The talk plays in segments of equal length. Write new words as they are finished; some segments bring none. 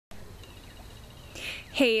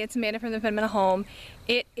Hey, it's Amanda from the Fundamental Home.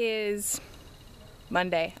 It is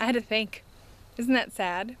Monday. I had to think. Isn't that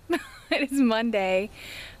sad? It is Monday.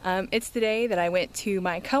 It's the day that I went to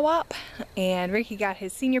my co-op and Ricky got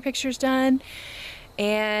his senior pictures done,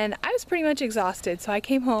 and I was pretty much exhausted, so I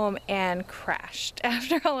came home and crashed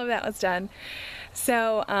after all of that was done.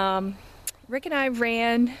 So Rick and I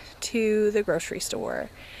ran to the grocery store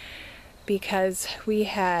because we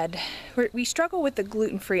struggle with the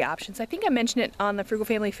gluten-free options. I think I mentioned it on the Frugal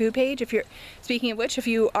Family Food page. Speaking of which, if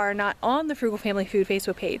you are not on the Frugal Family Food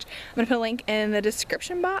Facebook page, I'm gonna put a link in the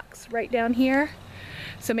description box right down here.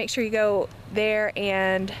 So make sure you go there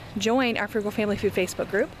and join our Frugal Family Food Facebook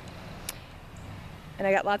group. And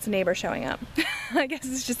I got lots of neighbors showing up. I guess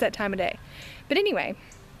it's just that time of day. But anyway,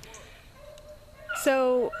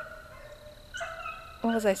 so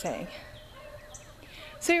what was I saying?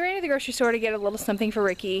 So we ran to the grocery store to get a little something for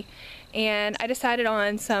Ricky, and I decided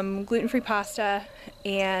on some gluten-free pasta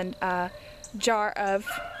and a jar of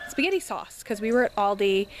spaghetti sauce because we were at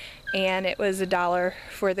Aldi and it was $1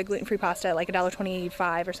 for the gluten-free pasta, like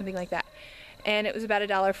 $1.25 or something like that. And it was about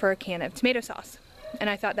 $1 for a can of tomato sauce. And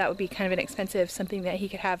I thought that would be kind of inexpensive, something that he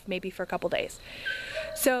could have maybe for a couple days.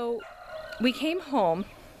 So we came home,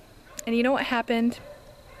 and you know what happened?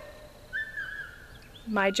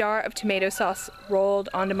 My jar of tomato sauce rolled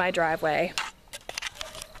onto my driveway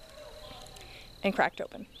and cracked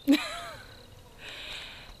open.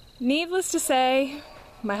 Needless to say,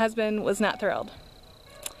 my husband was not thrilled.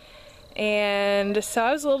 And so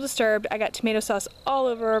I was a little disturbed. I got tomato sauce all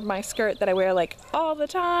over my skirt that I wear like all the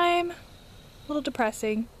time. A little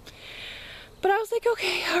depressing. But I was like,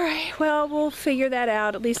 okay, all right, well, we'll figure that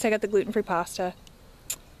out. At least I got the gluten-free pasta.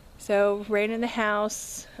 So ran in the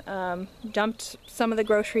house, dumped some of the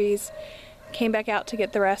groceries, came back out to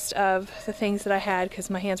get the rest of the things that I had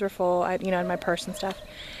because my hands were full, in my purse and stuff.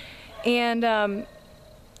 And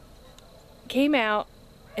came out,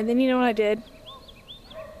 and then you know what I did?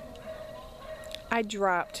 I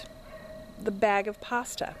dropped the bag of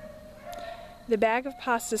pasta. The bag of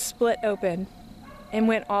pasta split open and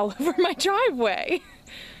went all over my driveway.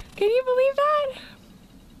 Can you believe that?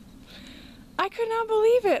 I could not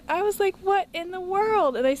believe it. I was like, what in the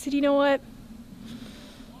world? And I said, you know what?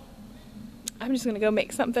 I'm just gonna go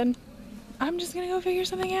make something. I'm just gonna go figure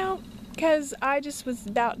something out because I just was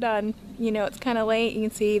about done. You know, it's kind of late. You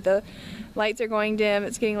can see the lights are going dim.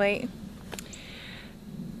 It's getting late.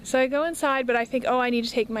 So I go inside, but I think, oh, I need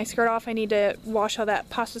to take my skirt off. I need to wash all that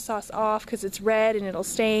pasta sauce off because it's red and it'll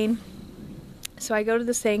stain. So I go to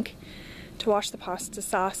the sink to wash the pasta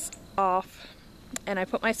sauce off. And I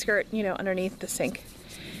put my skirt, underneath the sink.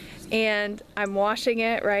 And I'm washing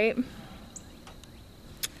it, right?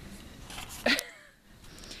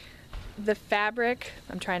 The fabric,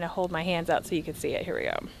 I'm trying to hold my hands out so you can see it. Here we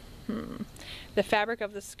go. The fabric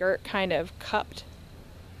of the skirt kind of cupped.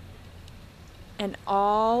 And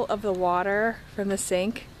all of the water from the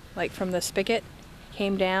sink, like from the spigot,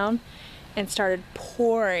 came down and started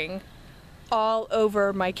pouring all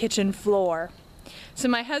over my kitchen floor. So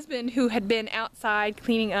my husband, who had been outside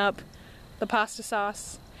cleaning up the pasta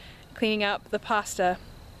sauce, cleaning up the pasta,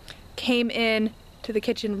 came in to the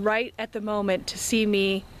kitchen right at the moment to see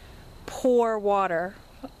me pour water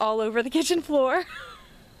all over the kitchen floor.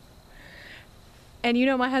 And you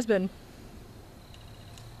know my husband.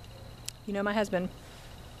 You know my husband.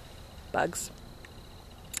 Bugs.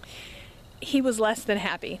 He was less than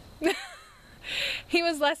happy. He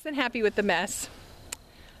was less than happy with the mess.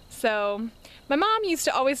 So my mom used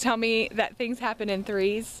to always tell me that things happen in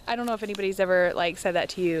threes. I don't know if anybody's ever said that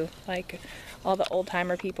to you, like all the old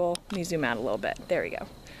timer people. Let me zoom out a little bit. There we go.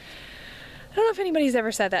 I don't know if anybody's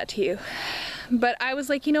ever said that to you, but I was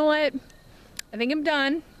like, you know what? I think I'm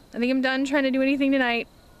done. I think I'm done trying to do anything tonight.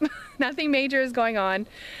 Nothing major is going on.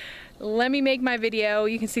 Let me make my video.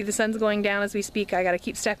 You can see the sun's going down as we speak. I gotta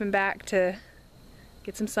keep stepping back to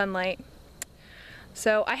get some sunlight.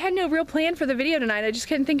 So I had no real plan for the video tonight. I just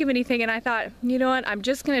couldn't think of anything, and I thought, you know what, I'm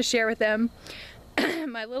just gonna share with them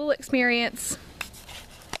my little experience,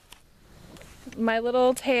 my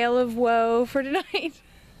little tale of woe for tonight.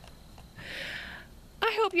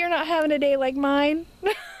 I hope you're not having a day like mine.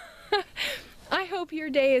 I hope your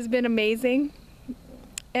day has been amazing,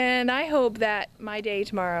 and I hope that my day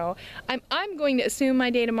tomorrow, I'm going to assume my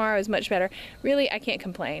day tomorrow is much better. Really, I can't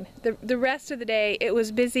complain. The rest of the day, it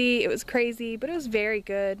was busy, it was crazy, but it was very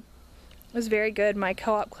good. It was very good. My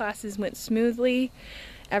co-op classes went smoothly.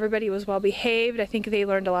 Everybody was well behaved. I think they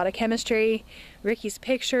learned a lot of chemistry. Ricky's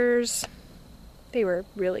pictures, they were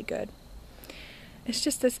really good. It's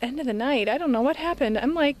just this end of the night. I don't know what happened.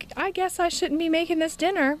 I'm like, I guess I shouldn't be making this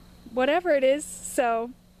dinner, whatever it is,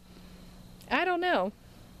 so I don't know.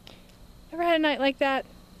 Ever had a night like that?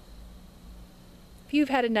 If you've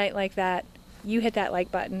had a night like that, you hit that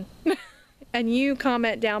like button and you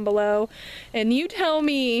comment down below and you tell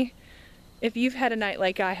me if you've had a night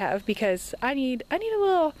like I have, because I need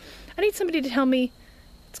somebody to tell me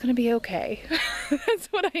it's gonna be okay. That's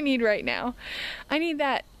what I need right now. I need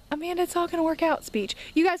that Amanda, it's all gonna work out speech.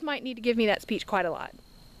 You guys might need to give me that speech quite a lot.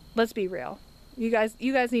 Let's be real. You guys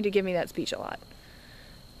need to give me that speech a lot.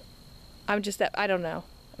 I'm just that, I don't know.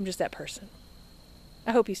 I'm just that person.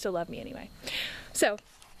 I hope you still love me anyway. So,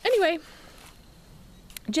 anyway,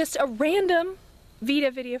 just a random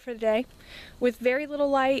VEDA video for the day with very little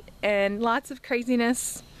light and lots of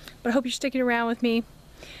craziness, but I hope you're sticking around with me.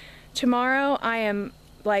 Tomorrow I am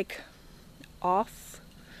like off,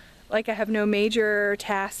 like I have no major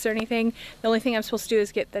tasks or anything. The only thing I'm supposed to do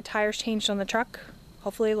is get the tires changed on the truck.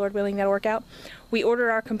 Hopefully, Lord willing, that'll work out. We ordered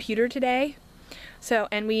our computer today,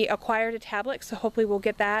 and we acquired a tablet, so hopefully we'll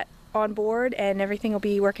get that on board and everything will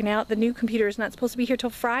be working out. The new computer is not supposed to be here till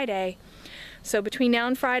Friday, so between now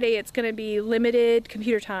and Friday it's going to be limited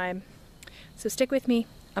computer time. So stick with me.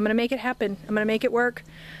 I'm going to make it happen. I'm going to make it work.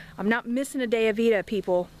 I'm not missing a day of VEDA,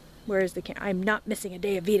 people. Where is the camera? I'm not missing a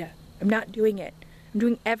day of VEDA. I'm not doing it. I'm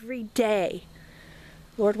doing every day,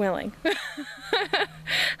 Lord willing.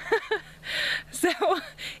 So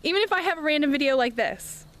even if I have a random video like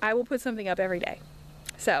this, I will put something up every day.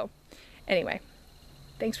 So anyway,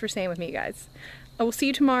 thanks for staying with me, guys. I will see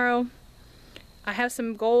you tomorrow. I have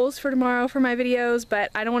some goals for tomorrow for my videos, but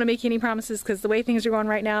I don't want to make you any promises because the way things are going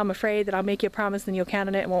right now, I'm afraid that I'll make you a promise and you'll count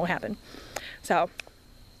on it and it won't happen. So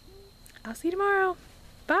I'll see you tomorrow.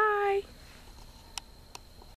 Bye.